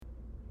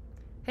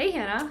Hey,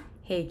 Hannah.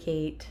 Hey,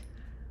 Kate.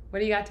 What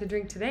do you got to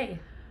drink today?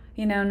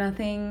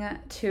 Nothing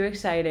too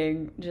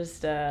exciting.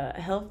 Just a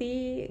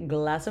healthy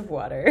glass of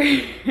water.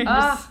 Just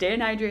Ah, staying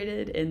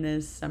hydrated in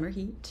this summer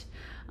heat.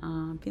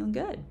 Feeling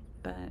good.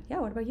 But yeah,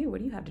 what about you? What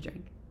do you have to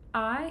drink?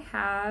 I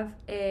have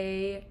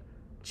a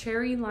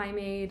cherry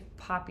limeade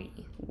poppy.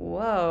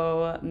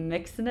 Whoa,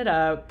 mixing it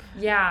up.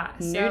 Yeah,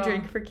 New so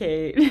drink for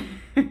Kate.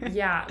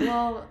 yeah,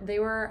 well, they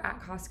were at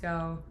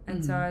Costco,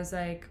 and so Mhm. I was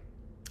like,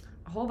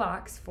 a whole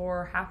box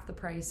for half the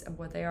price of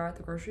what they are at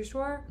the grocery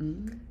store.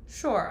 Mm,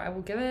 Sure, I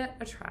will give it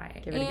a try.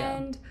 give it a go.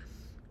 And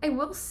I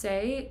will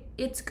say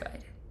it's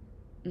good,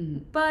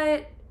 Mm.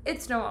 but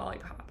it's no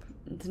Olipop.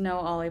 It's no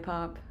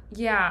Olipop.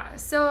 Yeah,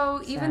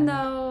 so even Sad.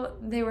 though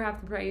they were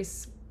half the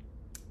price,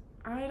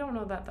 I don't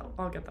know that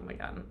I'll get them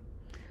again.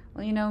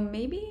 Well,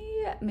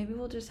 maybe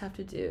we'll just have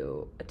to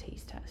do a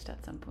taste test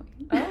at some point.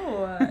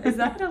 Oh, is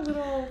that a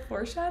little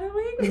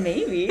foreshadowing?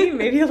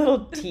 Maybe a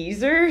little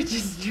teaser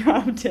just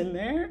dropped in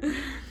there.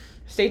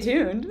 Stay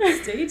tuned.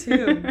 Stay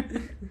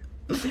tuned.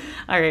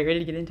 All right, ready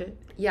to get into it?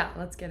 Yeah,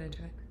 let's get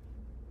into it.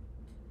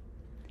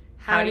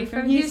 Howdy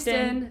from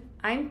Houston.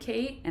 I'm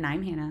Kate. And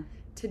I'm Hannah.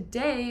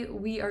 Today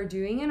we are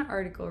doing an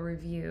article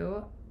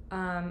review.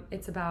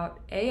 It's about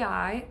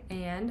AI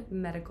and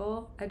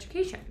medical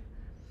education.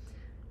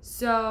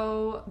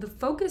 So, the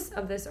focus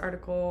of this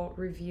article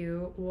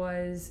review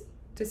was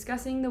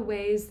discussing the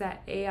ways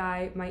that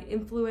AI might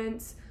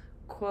influence,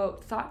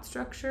 quote, thought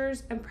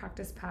structures and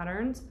practice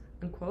patterns,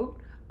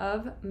 unquote,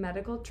 of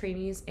medical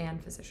trainees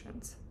and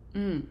physicians.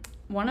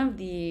 One of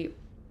the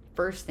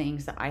first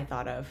things that I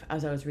thought of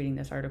as I was reading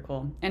this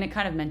article, and it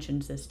kind of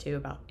mentions this too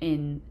about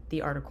in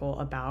the article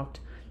about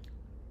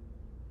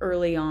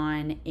early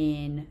on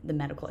in the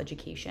medical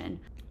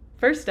education.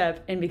 First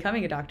step in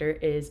becoming a doctor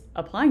is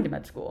applying to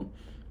med school.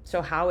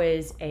 So how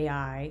is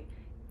AI,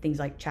 things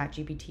like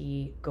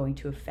ChatGPT, going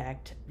to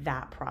affect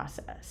that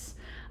process?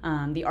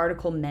 The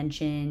article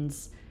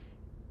mentions,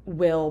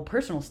 will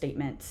personal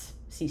statements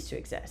cease to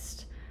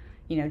exist?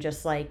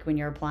 Just like when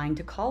you're applying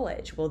to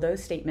college, will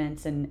those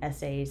statements and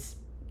essays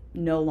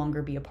no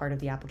longer be a part of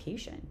the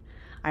application?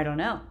 I don't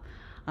know.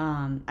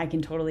 I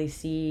can totally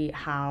see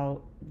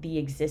how the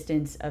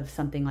existence of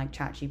something like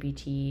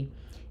ChatGPT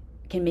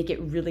can make it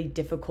really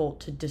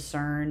difficult to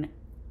discern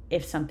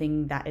if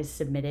something that is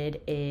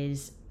submitted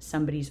is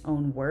somebody's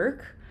own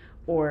work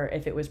or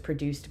if it was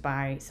produced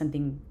by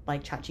something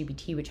like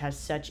ChatGPT, which has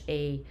such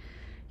a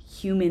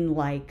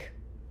human-like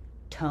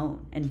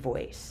tone and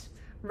voice.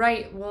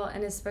 Right. Well,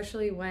 and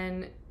especially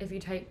if you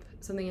type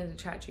something into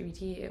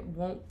ChatGPT, it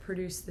won't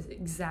produce the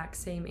exact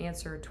same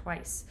answer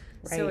twice.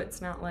 Right. So it's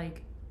not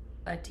like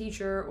a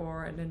teacher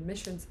or an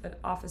admissions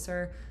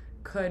officer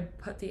could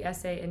put the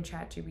essay in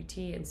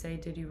ChatGPT and say,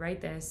 "Did you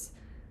write this?"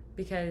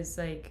 Because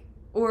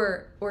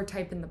or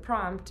type in the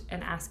prompt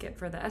and ask it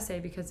for the essay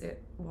because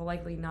it will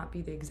likely not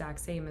be the exact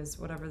same as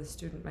whatever the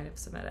student might have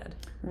submitted.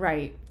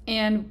 Right.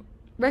 And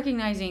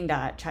recognizing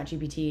that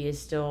ChatGPT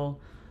is still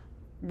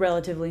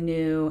relatively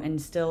new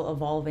and still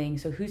evolving,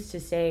 so who's to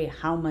say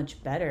how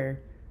much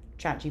better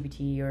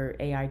ChatGPT or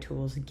AI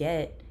tools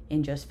get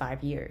in just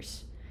 5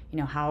 years?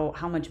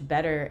 How much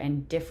better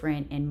and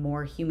different and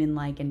more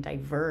human-like and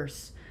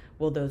diverse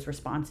will those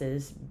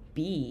responses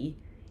be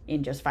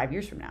in just 5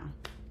 years from now?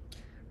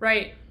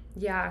 Right.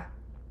 Yeah.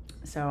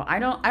 So I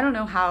don't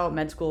know how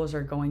med schools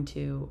are going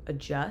to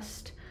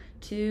adjust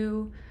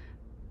to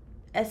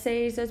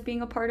essays as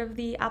being a part of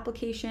the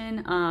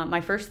application.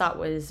 My first thought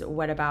was,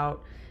 what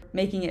about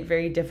making it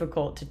very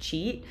difficult to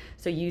cheat?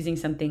 So using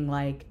something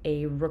like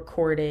a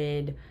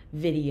recorded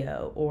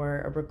video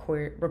or a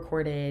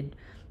recorded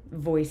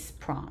voice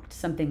prompt,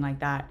 something like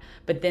that.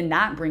 But then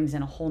that brings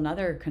in a whole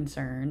nother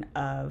concern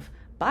of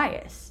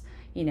bias.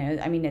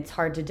 It's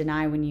hard to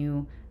deny when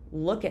you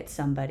look at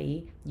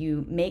somebody,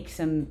 you make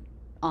some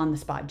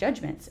on-the-spot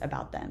judgments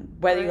about them,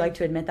 whether you like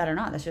to admit that or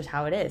not. That's just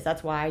how it is.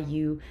 That's why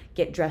you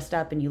get dressed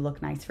up and you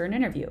look nice for an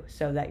interview,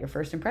 so that your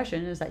first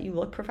impression is that you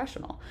look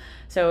professional.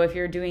 So if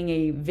you're doing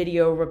a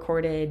video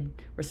recorded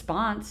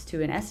response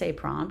to an essay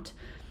prompt,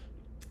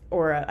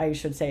 or I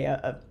should say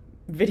a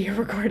video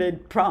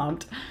recorded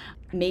prompt,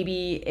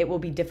 maybe it will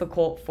be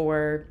difficult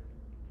for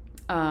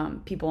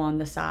people on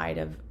the side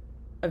of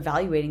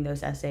evaluating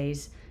those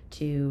essays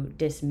to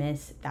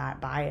dismiss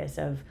that bias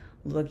of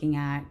looking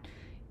at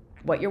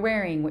what you're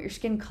wearing, what your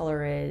skin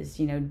color is,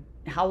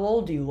 how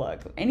old do you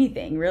look,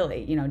 anything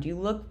really, do you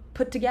look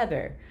put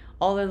together?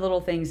 All the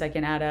little things that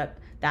can add up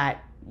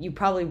that you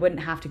probably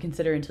wouldn't have to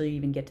consider until you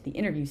even get to the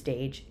interview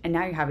stage, and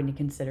now you're having to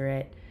consider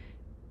it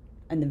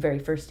in the very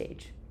first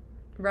stage.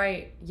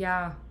 Right,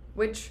 yeah.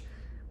 Which,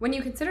 when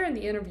you consider in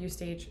the interview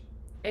stage,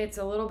 it's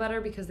a little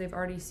better because they've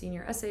already seen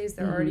your essays,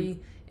 they're already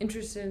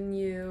interested in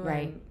you,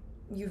 right? And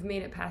you've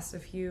made it past a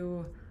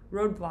few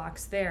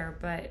roadblocks there,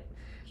 but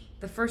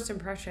the first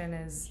impression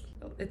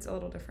it's a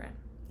little different.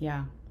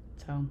 Yeah.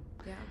 So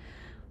yeah,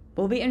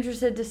 we'll be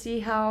interested to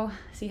see how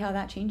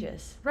that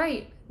changes.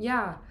 Right.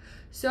 Yeah.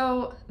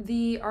 So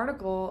the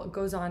article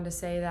goes on to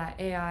say that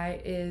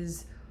AI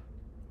is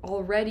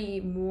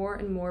already more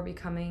and more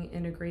becoming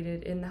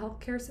integrated in the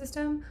healthcare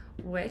system,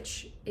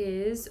 which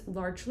is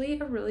largely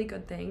a really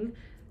good thing.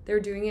 They're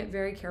doing it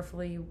very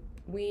carefully.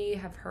 We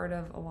have heard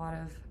of a lot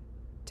of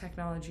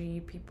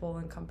technology people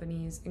and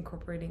companies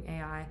incorporating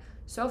AI.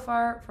 So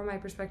far, from my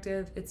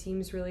perspective, it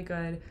seems really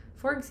good.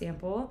 For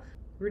example,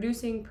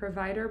 reducing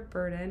provider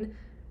burden.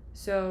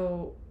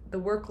 So the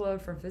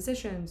workload for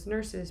physicians,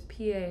 nurses,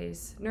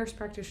 PAs, nurse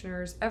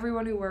practitioners,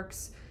 everyone who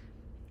works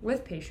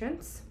with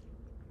patients.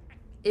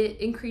 It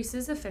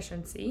increases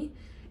efficiency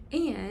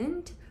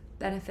and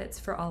benefits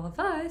for all of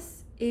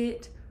us.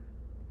 It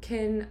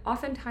can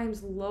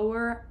oftentimes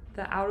lower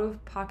the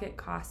out-of-pocket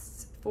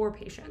costs for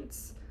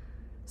patients.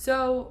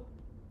 So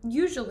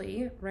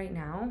usually, right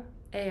now,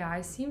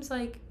 AI seems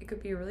like it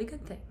could be a really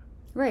good thing.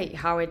 Right,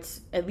 how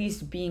it's at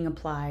least being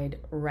applied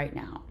right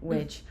now,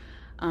 which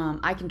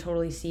I can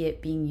totally see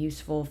it being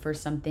useful for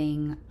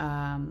something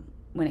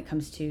when it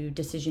comes to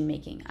decision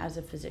making as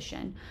a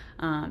physician.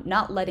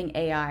 Not letting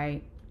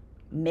AI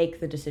make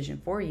the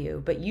decision for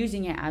you, but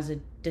using it as a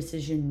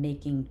decision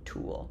making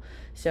tool.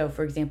 So,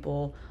 for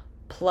example,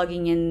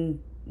 plugging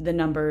in the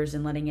numbers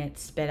and letting it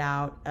spit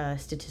out a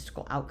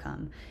statistical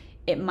outcome.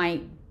 It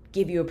might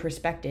give you a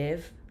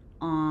perspective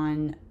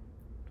on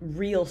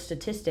real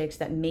statistics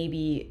that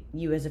maybe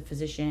you as a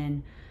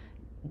physician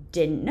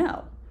didn't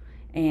know,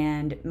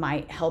 and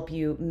might help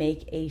you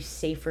make a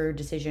safer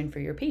decision for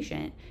your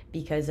patient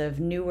because of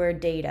newer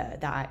data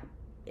that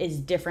is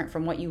different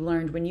from what you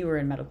learned when you were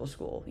in medical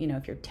school. You know,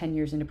 if you're 10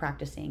 years into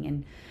practicing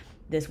and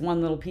this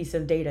one little piece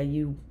of data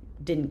you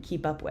didn't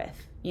keep up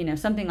with, you know,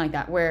 something like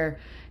that, where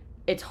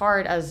it's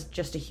hard as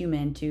just a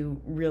human to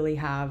really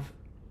have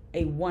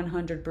a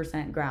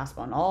 100% grasp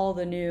on all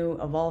the new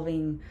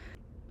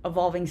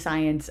evolving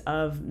science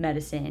of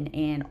medicine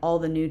and all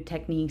the new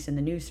techniques and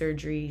the new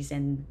surgeries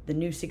and the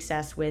new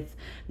success with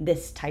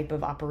this type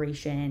of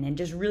operation, and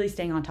just really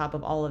staying on top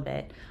of all of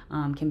it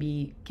can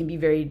be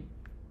very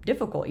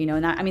difficult, you know.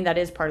 And that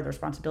is part of the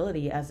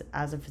responsibility as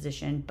a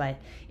physician. But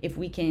if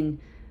we can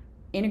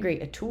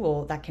integrate a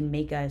tool that can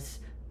make us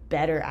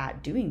better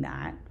at doing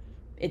that,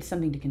 it's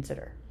something to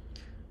consider.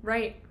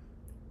 Right.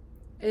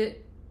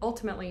 It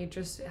ultimately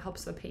just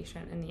helps the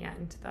patient in the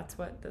end. That's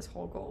what this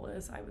whole goal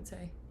is, I would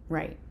say.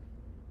 Right.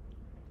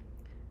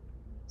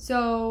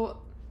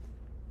 So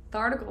the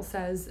article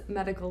says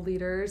medical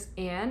leaders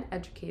and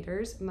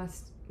educators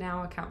must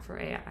now account for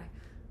AI.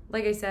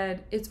 Like I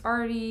said, it's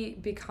already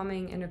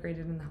becoming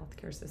integrated in the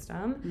healthcare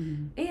system.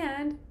 Mm-hmm.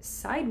 And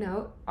side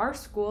note, our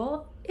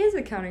school is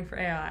accounting for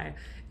AI.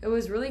 It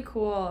was really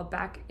cool.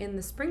 Back in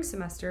the spring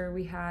semester,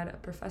 we had a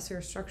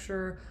professor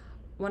structure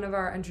one of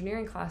our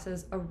engineering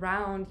classes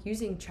around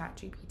using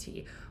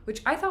ChatGPT,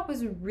 which I thought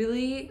was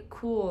really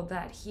cool,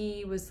 that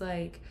he was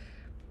like,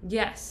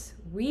 yes,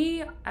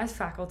 we as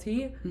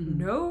faculty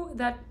know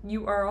that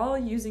you are all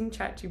using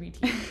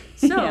ChatGPT.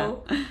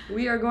 So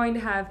we are going to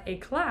have a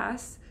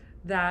class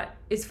that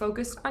is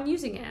focused on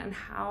using it and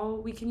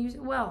how we can use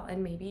it well,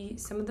 and maybe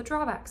some of the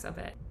drawbacks of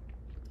it.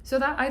 So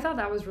that I thought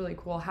that was really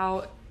cool,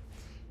 how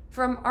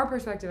from our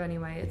perspective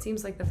anyway, it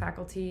seems like the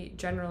faculty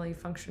generally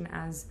function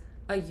as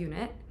a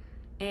unit.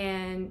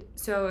 And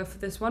so if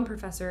this one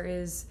professor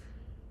is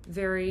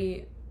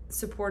very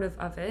supportive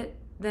of it,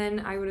 then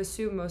I would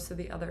assume most of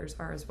the others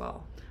are as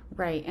well.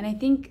 Right. And I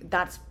think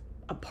that's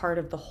a part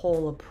of the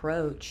whole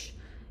approach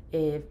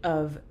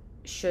of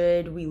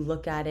should we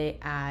look at it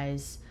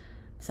as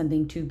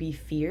something to be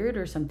feared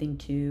or something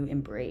to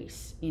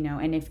embrace, you know?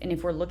 And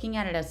if we're looking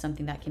at it as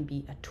something that can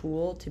be a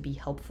tool to be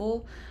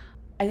helpful,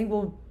 I think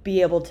we'll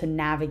be able to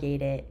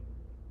navigate it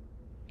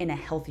in a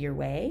healthier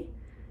way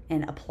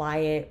and apply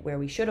it where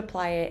we should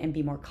apply it, and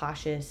be more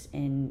cautious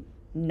in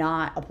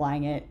not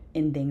applying it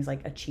in things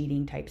like a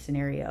cheating type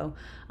scenario.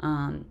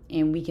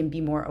 And we can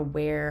be more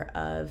aware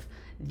of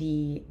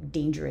the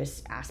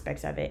dangerous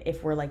aspects of it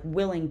if we're like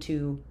willing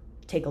to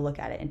take a look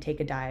at it and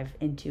take a dive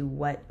into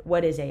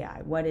what is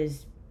AI, what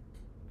is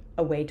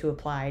a way to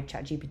apply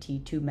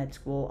ChatGPT to med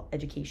school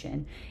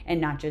education, and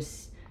not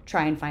just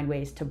try and find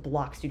ways to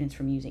block students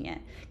from using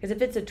it. Because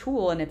if it's a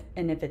tool and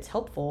if it's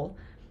helpful,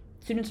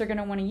 students are going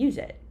to want to use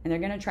it, and they're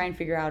going to try and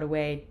figure out a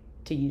way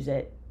to use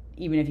it,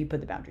 even if you put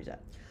the boundaries up.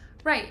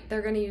 Right.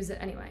 They're going to use it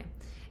anyway.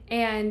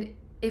 And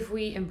if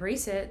we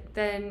embrace it,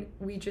 then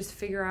we just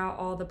figure out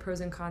all the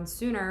pros and cons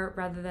sooner,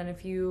 rather than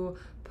if you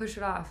push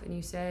it off and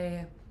you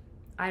say,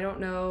 I don't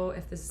know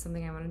if this is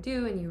something I want to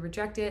do, and you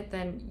reject it,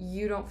 then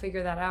you don't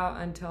figure that out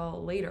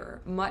until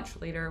later, much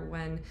later,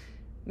 when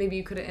maybe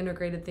you could have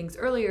integrated things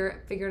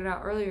earlier, figured it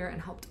out earlier,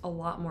 and helped a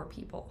lot more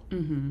people.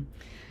 Mm-hmm.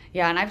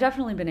 Yeah, and I've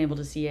definitely been able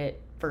to see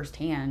it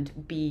firsthand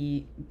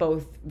be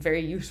both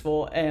very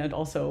useful and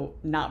also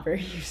not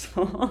very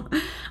useful.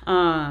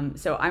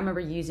 So I remember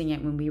using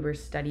it when we were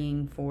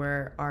studying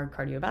for our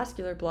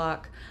cardiovascular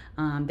block.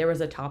 There was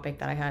a topic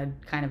that I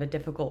had kind of a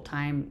difficult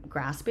time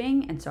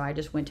grasping, and so I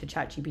just went to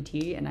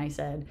ChatGPT and I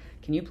said,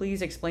 can you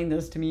please explain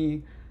this to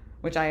me?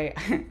 Which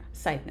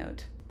side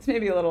note, It's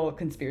maybe a little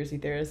conspiracy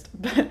theorist,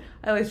 but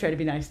I always try to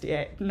be nice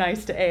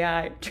to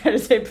AI. Try to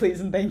say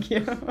please and thank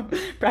you.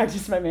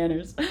 Practice my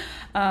manners.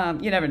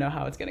 You never know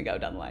how it's gonna go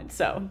down the line,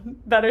 so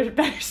better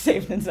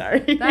safe than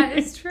sorry. That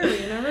is true.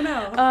 You never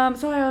know.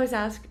 So I always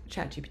ask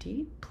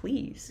ChatGPT,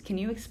 please, can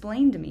you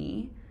explain to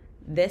me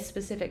this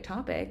specific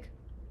topic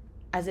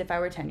as if I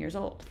were 10 years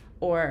old,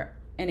 or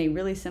in a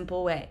really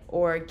simple way,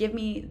 or give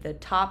me the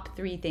top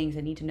 3 things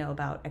I need to know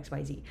about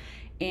XYZ.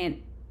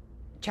 And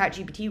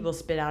ChatGPT will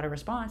spit out a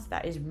response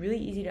that is really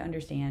easy to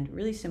understand,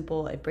 really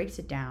simple. It breaks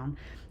it down,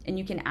 and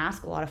you can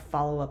ask a lot of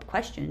follow-up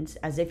questions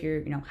as if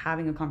you're,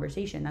 having a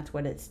conversation. That's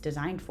what it's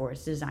designed for.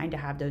 It's designed to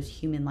have those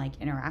human-like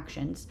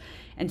interactions,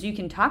 and so you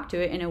can talk to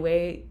it in a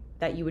way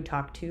that you would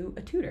talk to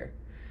a tutor.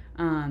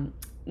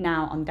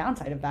 Now, on the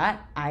downside of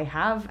that, I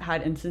have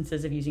had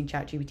instances of using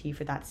ChatGPT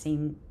for that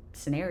same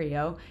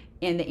scenario,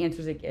 and the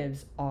answers it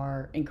gives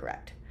are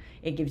incorrect.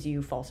 It gives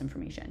you false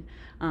information.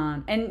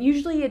 And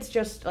usually it's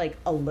just like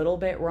a little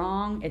bit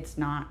wrong. It's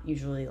not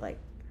usually like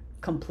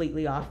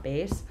completely off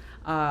base.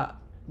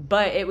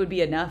 But it would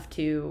be enough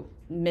to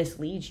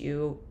mislead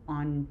you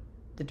on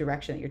the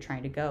direction that you're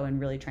trying to go and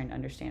really trying to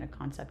understand a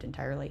concept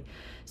entirely.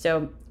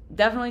 So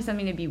definitely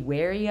something to be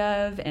wary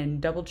of,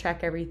 and double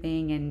check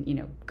everything,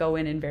 and go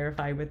in and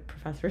verify with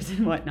professors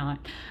and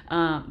whatnot.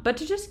 But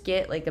to just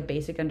get like a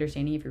basic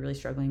understanding if you're really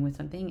struggling with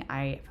something,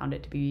 I found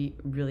it to be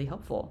really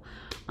helpful.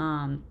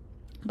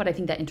 But I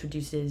think that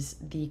introduces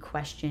the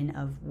question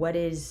of what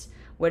is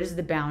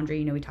the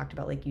boundary. We talked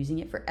about like using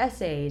it for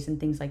essays and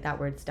things like that,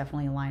 where it's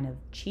definitely a line of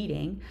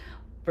cheating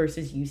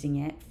versus using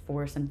it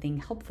for something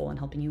helpful and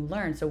helping you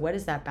learn. So what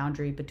is that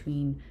boundary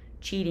between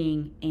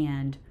cheating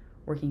and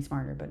working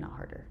smarter but not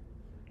harder?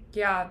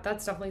 Yeah,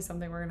 that's definitely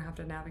something we're going to have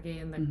to navigate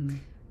in the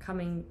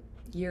coming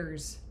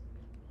years.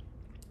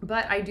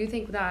 But I do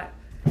think that,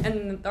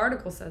 and the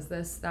article says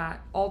this,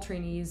 that all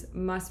trainees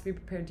must be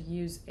prepared to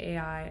use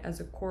AI as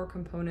a core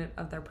component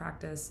of their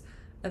practice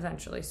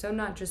eventually. So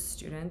not just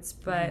students,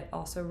 but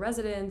also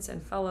residents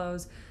and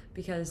fellows,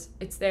 because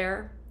it's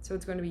there. So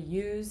it's going to be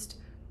used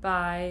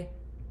by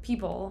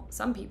people,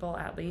 some people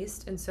at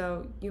least. And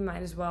so you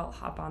might as well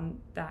hop on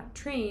that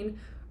train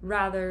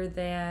rather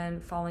than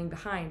falling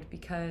behind,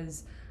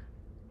 because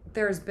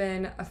there's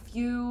been a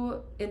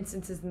few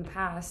instances in the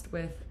past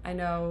with, I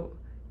know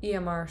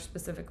EMR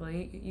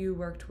specifically, you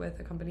worked with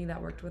a company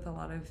that worked with a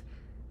lot of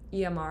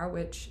EMR,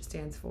 which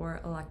stands for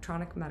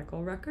electronic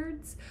medical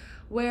records,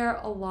 where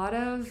a lot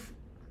of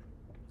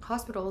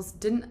hospitals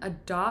didn't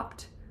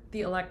adopt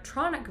the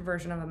electronic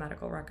version of a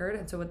medical record.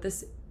 And so what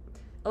this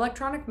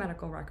electronic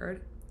medical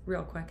record,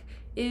 real quick,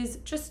 is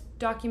just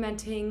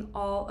documenting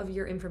all of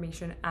your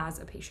information as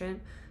a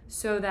patient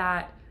so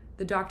that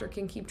the doctor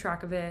can keep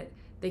track of it.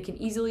 They can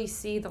easily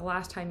see the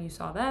last time you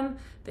saw them.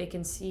 They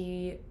can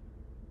see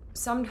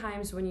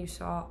sometimes when you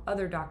saw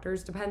other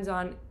doctors, depends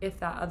on if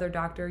that other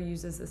doctor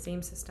uses the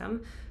same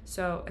system.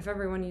 So if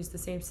everyone used the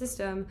same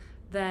system,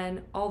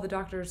 then all the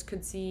doctors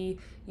could see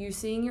you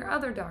seeing your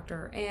other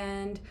doctor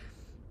and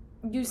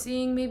you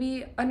seeing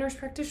maybe a nurse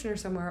practitioner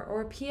somewhere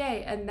or a PA.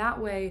 And that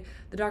way,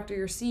 the doctor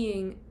you're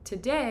seeing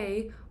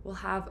today will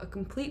have a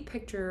complete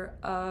picture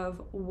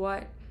of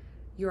what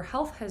your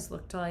health has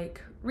looked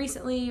like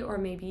recently, or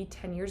maybe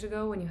 10 years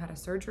ago when you had a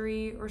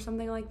surgery or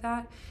something like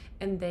that.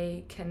 And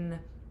they can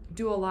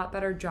do a lot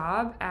better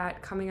job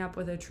at coming up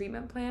with a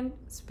treatment plan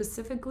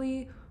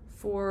specifically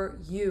for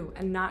you,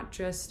 and not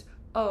just,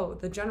 oh,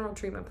 the general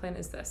treatment plan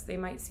is this. They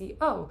might see,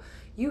 oh,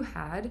 you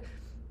had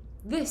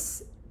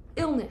this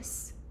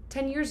illness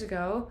 10 years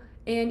ago,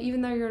 and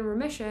even though you're in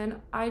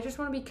remission, I just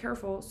want to be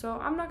careful, so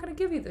I'm not going to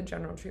give you the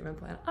general treatment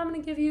plan. I'm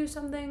going to give you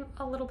something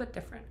a little bit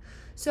different.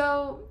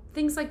 So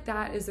things like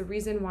that is the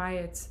reason why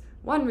it's,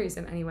 one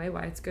reason anyway,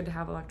 why it's good to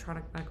have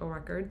electronic medical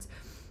records,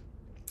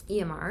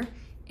 EMR.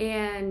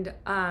 And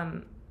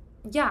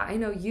yeah, I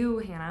know you,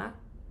 Hannah,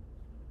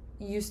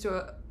 used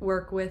to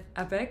work with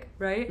Epic,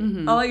 right?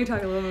 Mm-hmm. I'll let you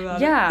talk a little bit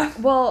about it. Yeah,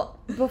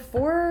 well,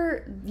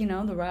 before,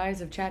 the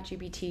rise of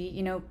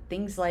ChatGPT,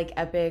 things like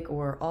Epic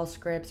or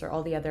Allscripts or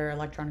all the other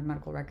electronic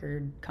medical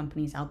record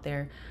companies out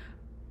there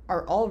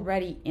are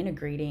already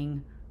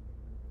integrating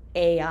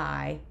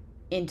AI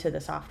into the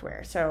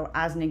software. So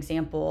as an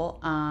example,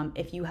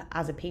 if you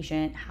as a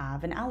patient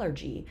have an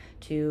allergy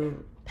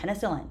to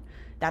penicillin,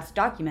 that's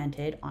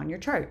documented on your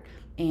chart,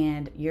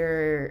 and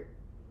you're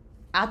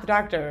at the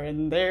doctor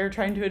and they're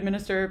trying to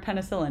administer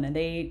penicillin, and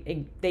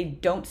they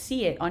don't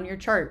see it on your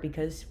chart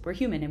because we're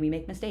human and we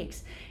make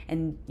mistakes,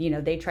 and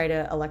they try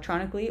to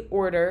electronically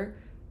order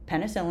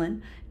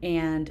penicillin,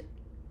 and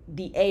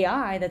the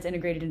AI that's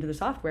integrated into the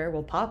software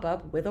will pop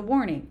up with a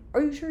warning.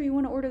 Are you sure you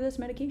want to order this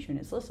medication?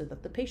 It's listed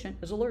that the patient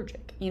is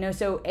allergic.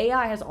 So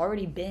AI has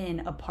already been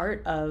a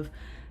part of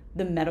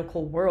the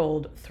medical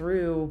world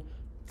through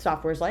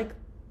softwares like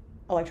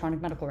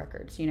electronic medical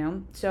records,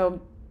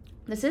 So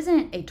this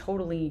isn't a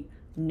totally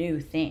new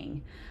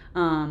thing.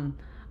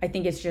 I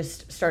think it's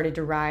just started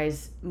to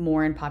rise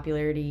more in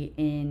popularity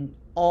in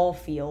all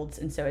fields.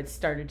 And so it's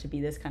started to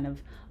be this kind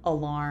of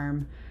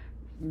alarm,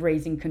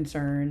 raising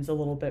concerns a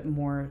little bit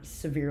more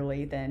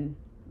severely than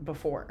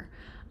before.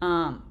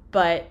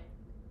 But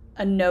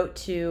a note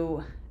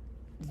to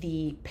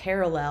the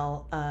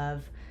parallel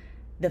of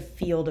the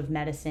field of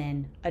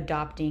medicine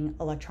adopting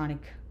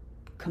electronic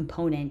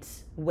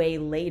components way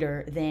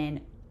later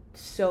than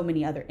so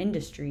many other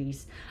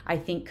industries, I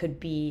think could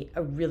be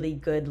a really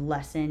good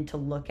lesson to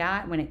look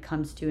at when it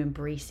comes to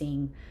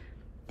embracing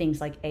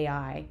things like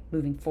AI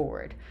moving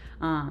forward.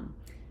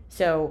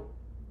 So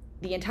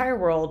the entire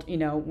world,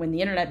 when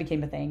the internet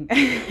became a thing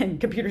and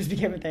computers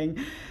became a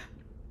thing,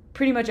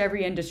 pretty much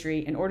every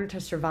industry, in order to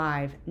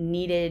survive,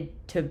 needed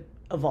to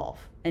evolve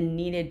and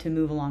needed to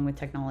move along with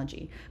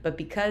technology. But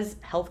because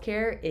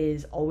healthcare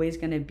is always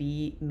going to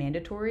be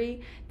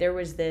mandatory, there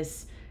was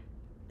this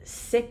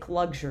sick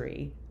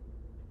luxury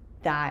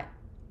that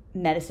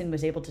medicine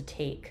was able to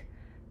take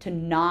to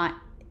not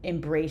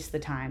embrace the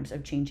times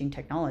of changing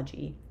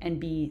technology and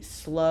be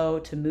slow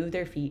to move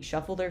their feet,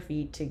 shuffle their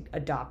feet to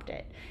adopt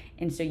it.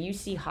 And so you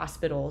see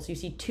hospitals, you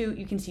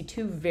can see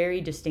two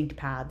very distinct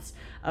paths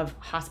of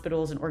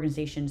hospitals and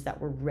organizations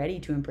that were ready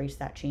to embrace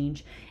that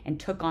change and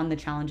took on the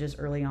challenges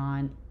early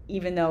on,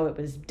 even though it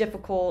was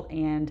difficult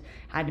and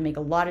had to make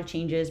a lot of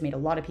changes, made a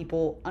lot of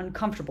people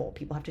uncomfortable.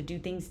 People have to do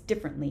things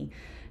differently.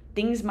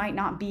 Things might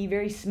not be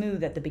very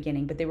smooth at the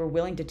beginning, but they were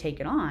willing to take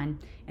it on,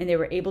 and they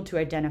were able to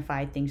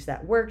identify things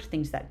that worked,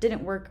 things that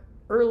didn't work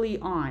early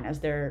on as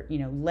they're,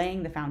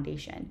 laying the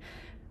foundation,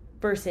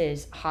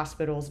 versus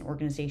hospitals and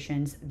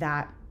organizations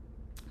that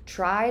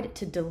tried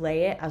to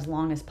delay it as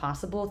long as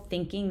possible,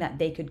 thinking that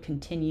they could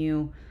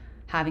continue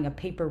having a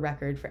paper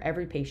record for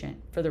every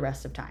patient for the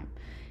rest of time.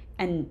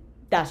 And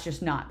that's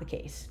just not the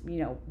case.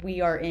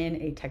 We are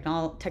in a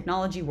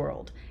technology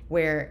world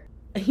where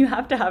you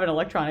have to have an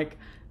electronic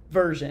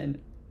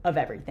version of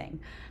everything.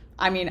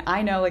 I mean,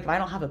 I know, if I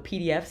don't have a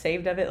PDF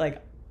saved of it,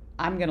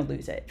 I'm going to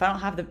lose it. If I don't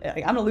have I'm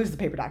going to lose the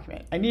paper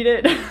document. I need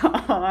it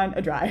on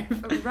a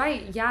drive.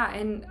 Right. Yeah.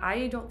 And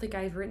I don't think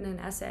I've written an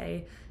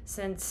essay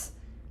since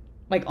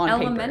on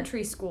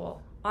elementary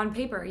school. On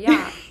paper.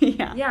 Yeah.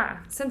 Yeah. Yeah.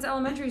 Since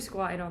elementary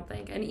school, I don't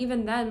think. And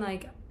even then,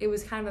 it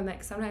was kind of a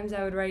mix. Sometimes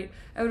I would write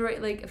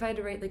if I had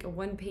to write a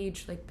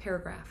 1-page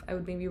paragraph, I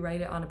would maybe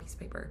write it on a piece of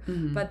paper.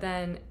 Mm-hmm. But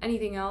then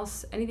anything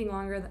else,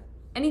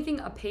 anything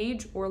a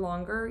page or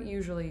longer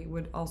usually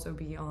would also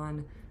be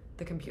on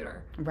the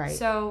computer. Right.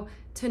 So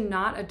to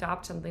not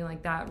adopt something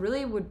like that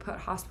really would put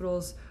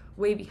hospitals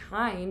way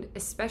behind,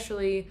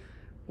 especially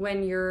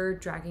when you're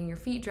dragging your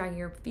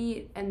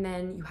feet, and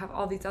then you have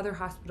all these other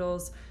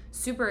hospitals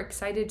super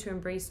excited to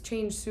embrace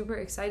change, super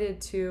excited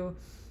to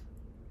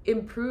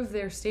improve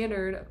their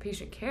standard of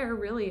patient care,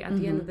 really, at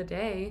the end of the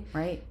day.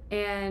 Right.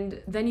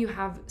 And then you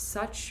have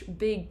such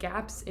big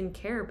gaps in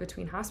care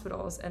between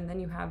hospitals, and then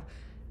you have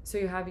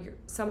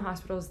some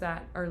hospitals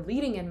that are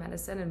leading in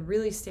medicine and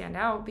really stand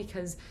out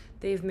because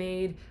they've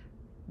made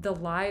the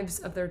lives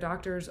of their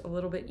doctors a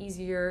little bit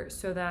easier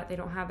so that they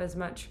don't have as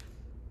much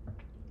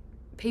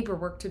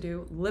paperwork to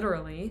do,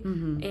 literally.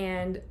 Mm-hmm.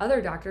 And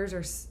other doctors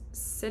are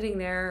sitting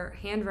there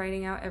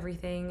handwriting out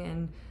everything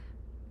and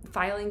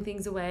filing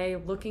things away,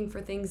 looking for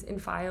things in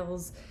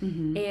files.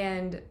 Mm-hmm.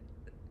 And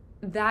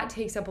that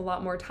takes up a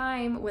lot more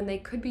time when they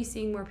could be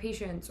seeing more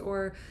patients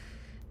or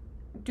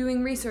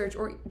doing research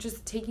or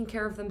just taking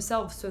care of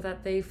themselves so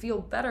that they feel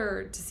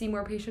better to see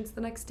more patients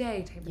the next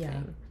day type of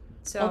thing.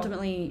 So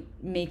ultimately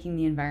making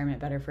the environment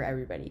better for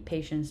everybody,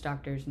 patients,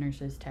 doctors,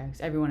 nurses, techs,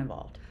 everyone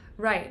involved.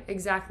 Right,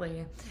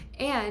 exactly.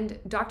 And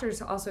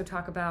doctors also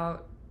talk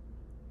about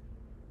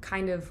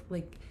kind of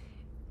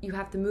you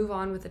have to move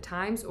on with the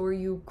times or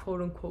you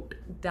quote unquote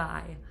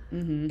die,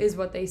 is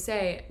what they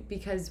say.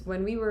 Because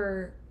when we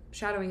were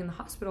shadowing in the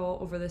hospital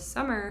over this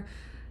summer,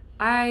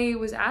 I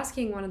was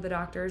asking one of the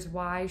doctors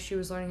why she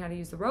was learning how to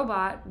use the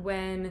robot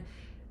when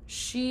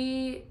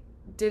she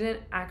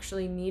didn't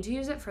actually need to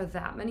use it for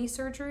that many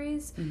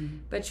surgeries.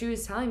 But she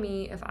was telling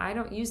me, if I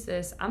don't use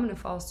this, I'm going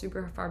to fall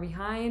super far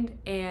behind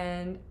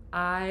and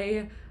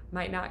I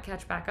might not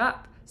catch back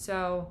up.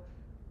 So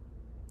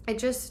it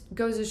just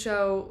goes to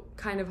show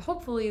kind of,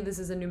 hopefully this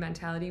is a new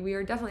mentality. We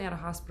are definitely at a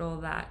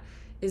hospital that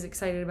is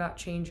excited about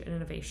change and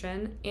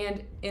innovation,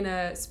 and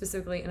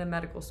specifically in a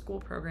medical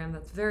school program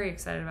that's very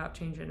excited about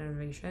change and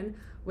innovation,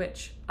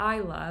 which I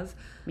love.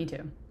 Me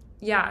too.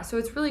 Yeah, so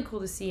it's really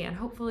cool to see, and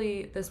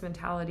hopefully this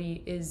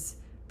mentality is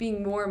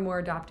being more and more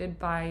adopted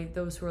by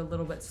those who are a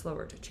little bit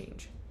slower to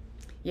change.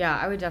 Yeah,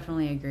 I would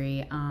definitely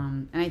agree.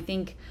 And I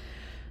think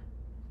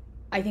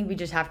we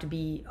just have to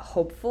be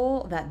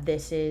hopeful that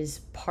this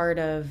is part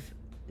of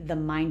the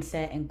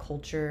mindset and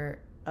culture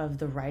of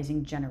the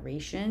rising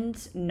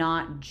generations,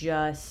 not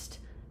just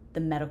the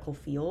medical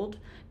field,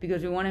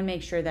 because we want to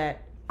make sure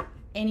that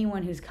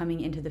anyone who's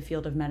coming into the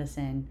field of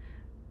medicine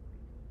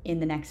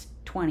in the next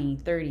 20,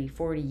 30,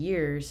 40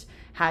 years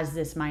has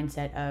this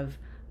mindset of,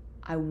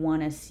 I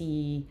want to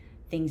see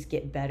things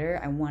get better.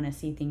 I want to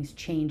see things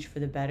change for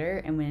the better.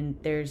 And when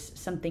there's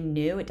something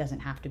new, it doesn't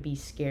have to be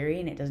scary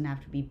and it doesn't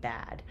have to be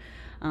bad.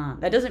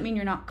 That doesn't mean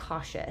you're not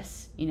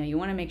cautious. You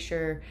want to make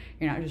sure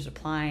you're not just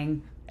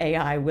applying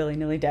AI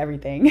willy-nilly to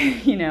everything,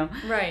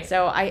 Right.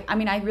 So I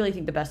really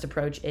think the best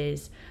approach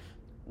is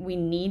we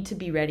need to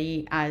be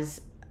ready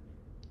as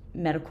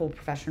medical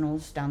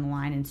professionals down the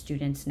line and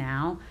students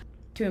now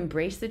to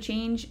embrace the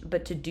change,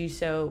 but to do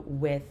so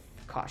with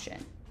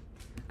caution.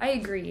 I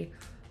agree.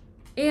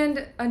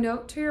 And a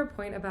note to your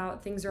point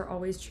about things are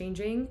always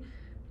changing.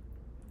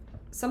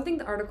 Something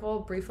the article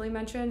briefly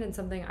mentioned and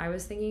something I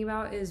was thinking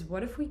about is,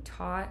 what if we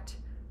taught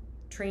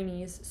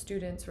trainees,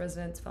 students,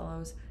 residents,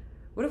 fellows,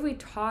 what if we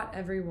taught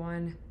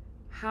everyone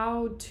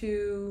how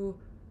to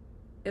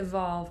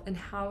evolve and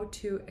how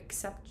to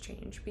accept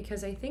change?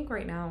 Because I think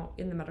right now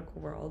in the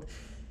medical world,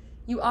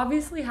 you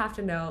obviously have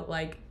to know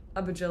like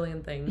a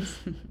bajillion things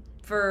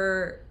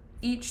for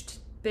each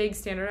big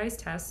standardized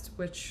test,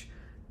 which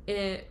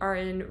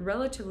happen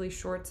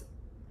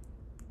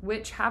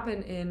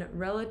in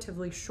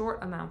relatively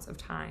short amounts of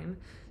time.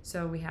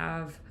 So we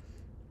have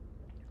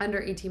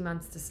under 18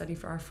 months to study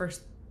for our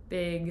first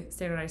big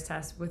standardized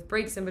test with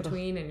breaks in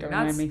between, and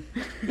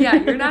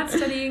you're not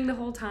studying the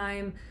whole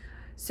time.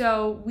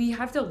 So we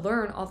have to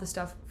learn all the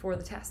stuff for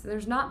the test. And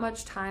there's not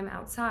much time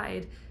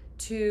outside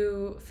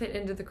to fit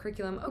into the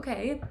curriculum.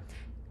 Okay,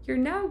 you're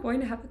now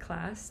going to have a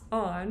class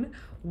on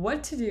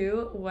what to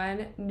do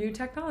when new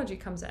technology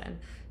comes in.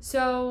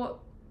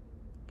 So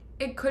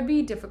it could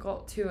be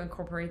difficult to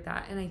incorporate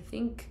that. And I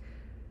think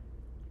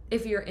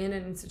if you're in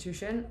an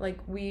institution, like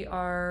we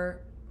are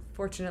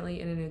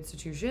fortunately in an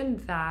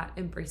institution that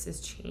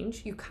embraces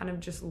change, you kind of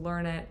just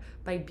learn it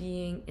by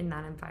being in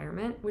that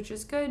environment, which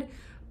is good.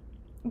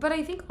 But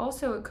I think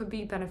also it could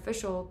be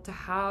beneficial to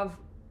have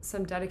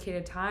some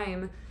dedicated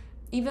time,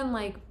 even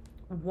like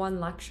one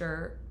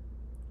lecture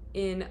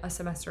in a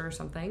semester or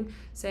something,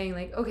 saying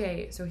like,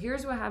 okay, so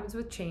here's what happens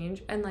with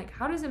change, and like,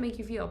 how does it make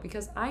you feel?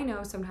 Because I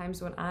know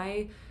sometimes when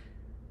I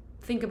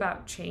think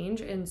about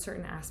change in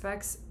certain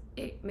aspects,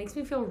 it makes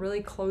me feel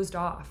really closed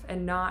off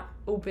and not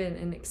open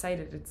and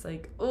excited. It's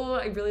like, oh,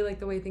 I really like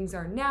the way things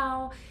are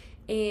now,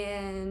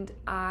 and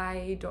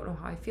I don't know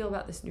how I feel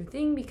about this new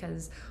thing,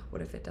 because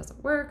what if it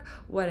doesn't work?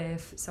 What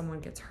if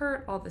someone gets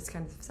hurt? All this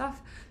kind of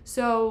stuff.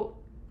 So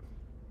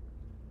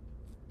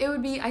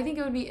I think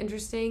it would be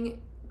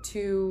interesting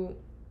to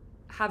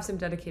have some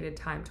dedicated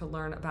time to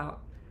learn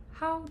about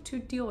how to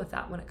deal with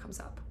that when it comes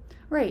up.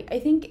 Right. I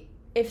think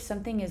if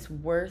something is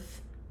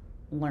worth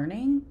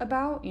learning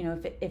about,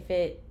 if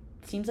it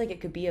seems like it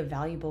could be a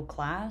valuable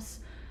class,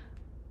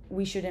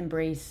 we should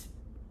embrace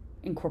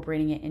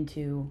incorporating it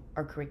into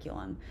our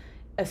curriculum.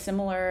 A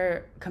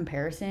similar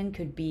comparison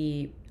could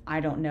be, I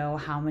don't know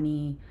how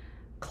many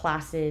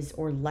classes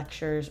or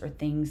lectures or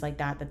things like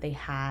that they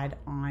had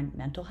on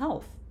mental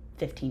health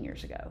 15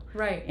 years ago,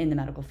 right, in the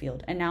medical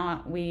field. And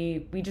now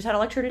we just had a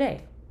lecture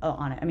today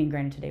on it. I mean,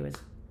 granted, today was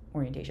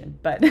orientation,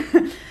 but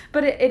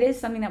but it is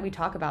something that we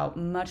talk about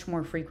much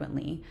more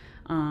frequently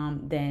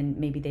than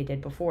maybe they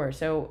did before.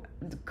 So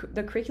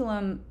the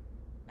curriculum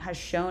has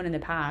shown in the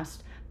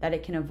past that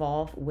it can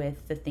evolve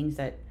with the things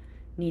that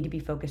need to be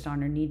focused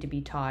on or need to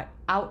be taught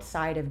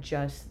outside of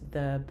just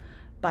the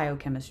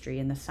biochemistry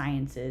and the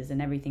sciences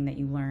and everything that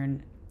you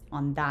learn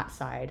on that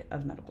side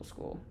of medical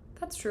school.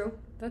 That's true.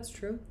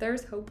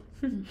 There's hope.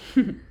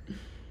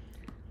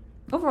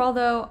 Overall,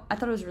 though, I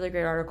thought it was a really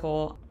great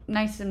article.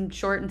 Nice and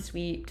short and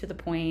sweet, to the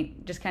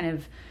point. Just kind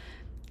of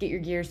get your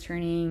gears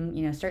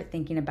turning, start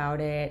thinking about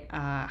it.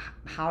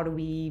 How do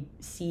we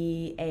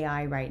see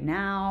AI right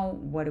now?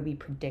 What do we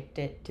predict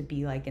it to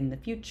be like in the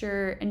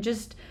future? And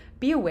just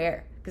be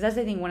aware, because that's,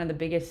 I think, one of the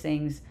biggest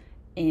things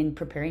in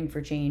preparing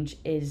for change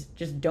is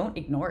just don't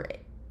ignore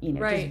it.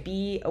 Right. Just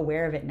be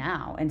aware of it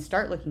now and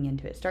start looking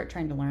into it. Start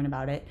trying to learn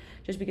about it.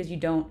 Just because you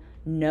don't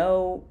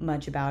know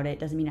much about it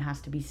doesn't mean it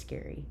has to be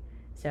scary.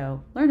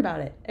 So learn about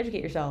it.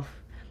 Educate yourself.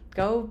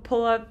 Go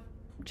pull up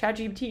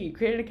ChatGPT,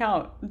 create an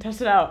account, test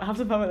it out, have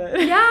some fun with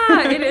it.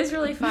 Yeah, it is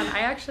really fun.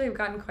 I actually have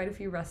gotten quite a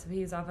few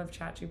recipes off of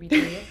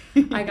ChatGPT.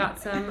 I got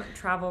some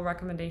travel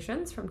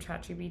recommendations from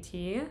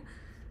ChatGPT.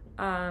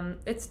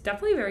 It's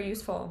definitely very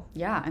useful.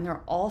 Yeah, and there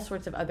are all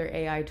sorts of other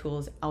AI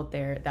tools out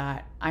there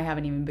that I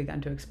haven't even begun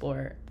to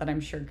explore that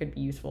I'm sure could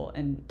be useful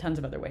in tons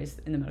of other ways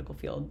in the medical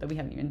field that we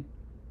haven't even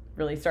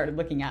really started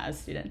looking at as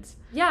students.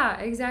 Yeah,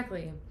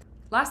 exactly.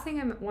 Last thing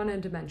I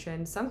wanted to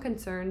mention, some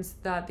concerns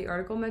that the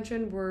article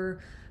mentioned were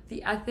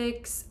the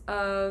ethics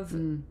of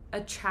a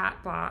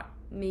chatbot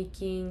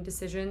making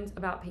decisions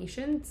about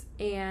patients,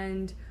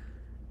 and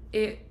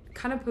it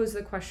kind of posed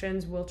the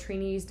questions, will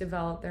trainees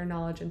develop their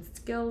knowledge and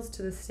skills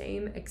to the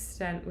same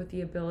extent with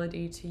the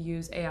ability to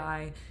use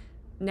AI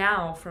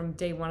now from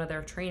day one of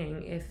their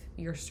training if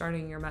you're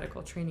starting your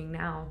medical training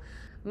now?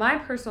 My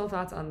personal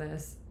thoughts on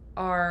this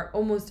are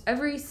almost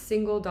every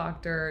single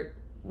doctor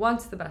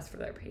wants the best for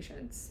their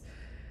patients.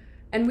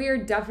 And we are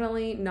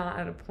definitely not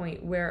at a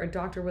point where a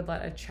doctor would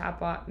let a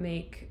chatbot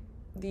make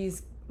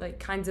these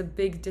kinds of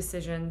big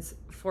decisions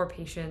for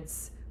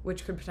patients,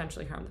 which could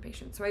potentially harm the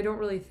patient. So I don't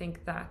really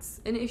think that's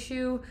an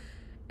issue.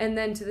 And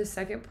then to the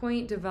second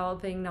point,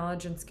 developing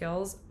knowledge and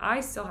skills, I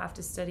still have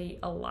to study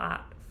a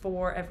lot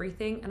for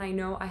everything. And I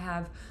know I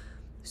have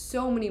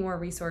so many more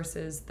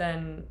resources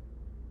than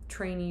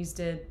trainees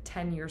did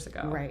 10 years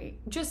ago. Right.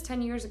 Just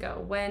 10 years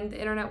ago when the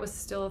internet was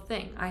still a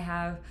thing. I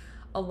have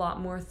a lot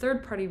more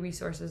third-party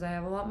resources. I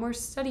have a lot more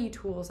study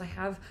tools. I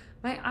have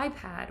my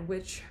iPad,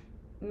 which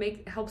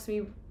helps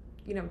me,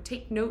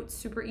 take notes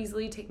super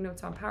easily, take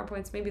notes on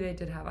PowerPoints. Maybe they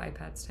did have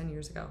iPads 10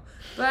 years ago,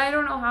 but I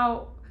don't know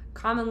how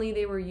commonly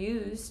they were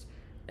used.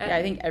 Yeah,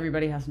 I think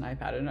everybody has an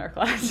iPad in our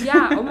class.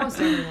 Yeah, almost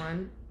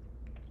everyone.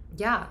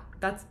 Yeah,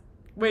 I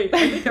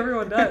think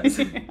everyone does.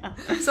 Yeah.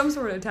 Some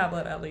sort of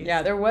tablet at least.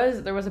 Yeah, there was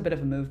a bit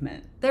of a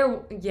movement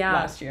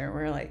last year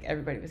where like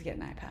everybody was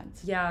getting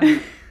iPads. Yeah.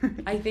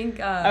 I think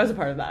I was a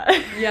part of that.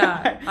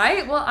 Yeah.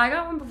 I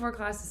got one before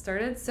classes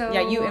started, so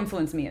yeah, you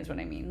influenced me is what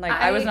I mean. Like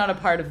I was not a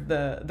part of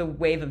the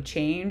wave of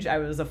change. I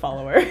was a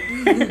follower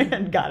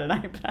and got an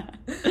iPad.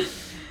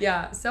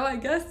 Yeah, so I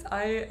guess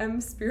I am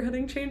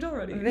spearheading change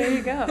already. There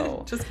you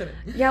go. Just kidding.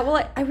 Yeah,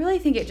 well, I really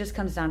think it just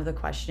comes down to the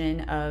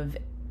question of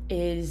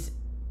is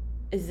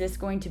this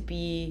going to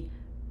be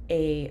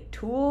a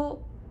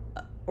tool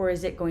or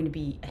is it going to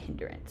be a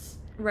hindrance?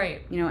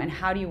 Right. And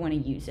how do you want to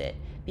use it?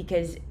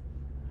 Because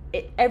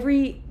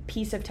every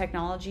piece of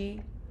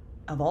technology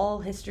of all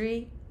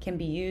history can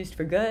be used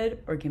for good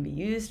or can be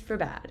used for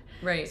bad.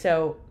 Right.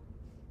 So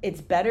it's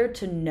better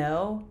to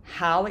know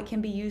how it can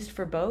be used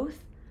for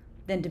both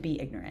than to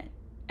be ignorant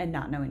and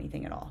not know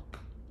anything at all.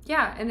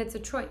 Yeah, and it's a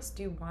choice.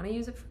 Do you want to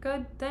use it for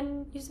good?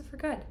 Then use it for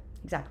good.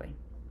 Exactly.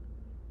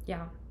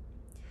 Yeah.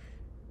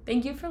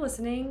 Thank you for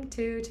listening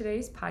to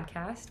today's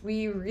podcast.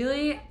 We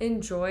really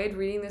enjoyed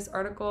reading this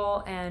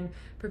article and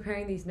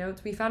preparing these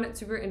notes. We found it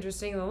super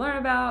interesting to learn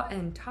about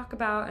and talk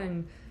about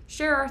and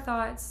share our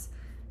thoughts.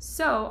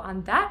 So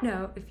on that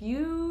note, if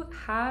you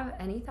have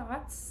any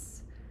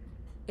thoughts,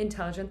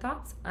 intelligent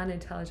thoughts,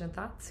 unintelligent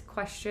thoughts,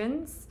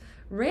 questions,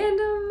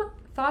 random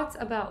thoughts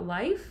about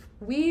life,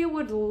 we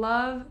would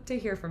love to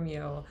hear from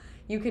you.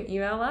 You can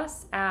email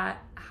us at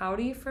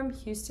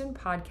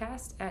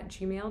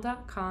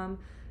howdyfromhoustonpodcast@gmail.com.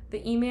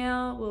 The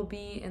email will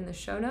be in the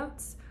show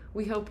notes.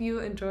 We hope you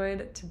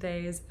enjoyed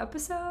today's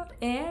episode,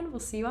 and we'll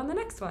see you on the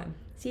next one.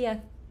 See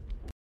ya.